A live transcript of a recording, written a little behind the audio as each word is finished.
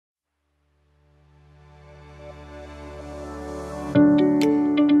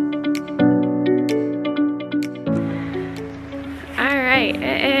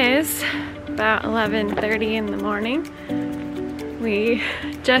about 11:30 in the morning. We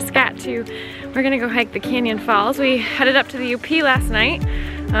just got to, we're gonna go hike the Canyon Falls. We headed up to the UP last night.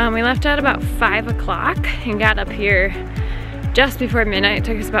 We left out about 5 o'clock and got up here just before midnight. It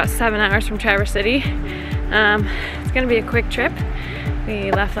took us about 7 hours from Traverse City. It's gonna be a quick trip.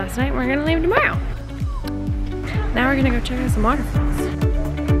 We left last night and we're gonna leave tomorrow. Now we're gonna go check out some waterfalls.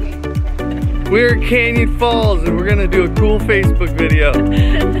 We're at Canyon Falls and we're gonna do a cool Facebook video.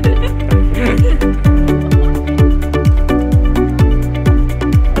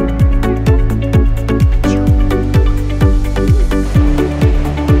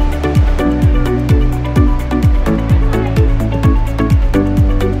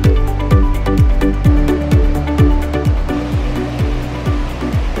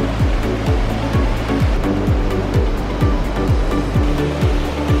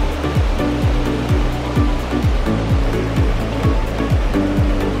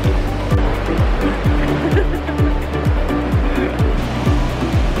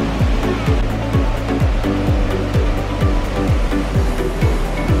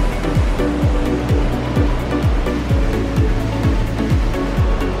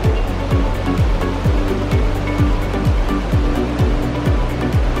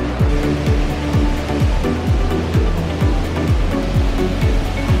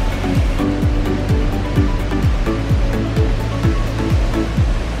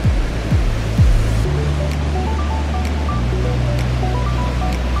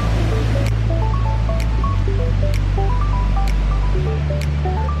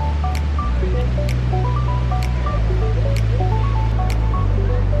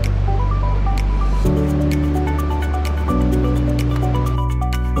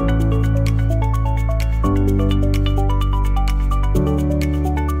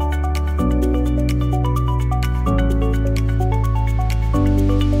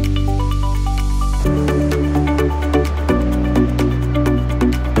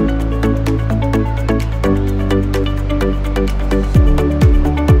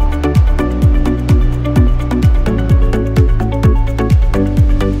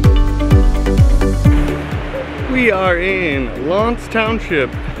 We are in Township.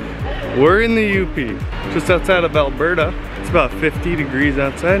 We're in the UP, just outside of Alberta. It's about 50 degrees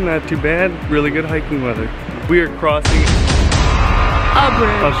outside, not too bad. Really good hiking weather. We are crossing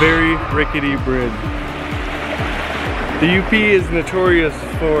a very rickety bridge. The UP is notorious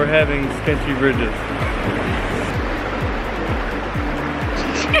for having sketchy bridges.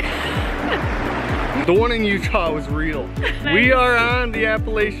 The one in Utah was real. We are on the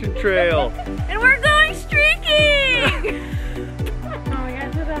Appalachian Trail. And we're going streaking! Oh, we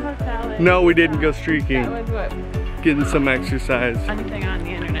got to the hotel. No, we didn't go streaking. That was what? Getting some exercise. Anything on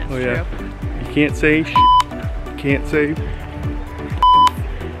the internet. Oh yeah. True. You can't say shit. You can't say.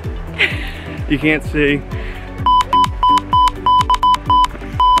 You can't say.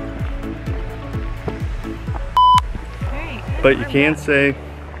 But you can say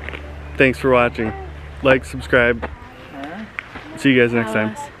thanks for watching. Like, subscribe. See you guys next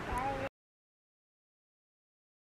time.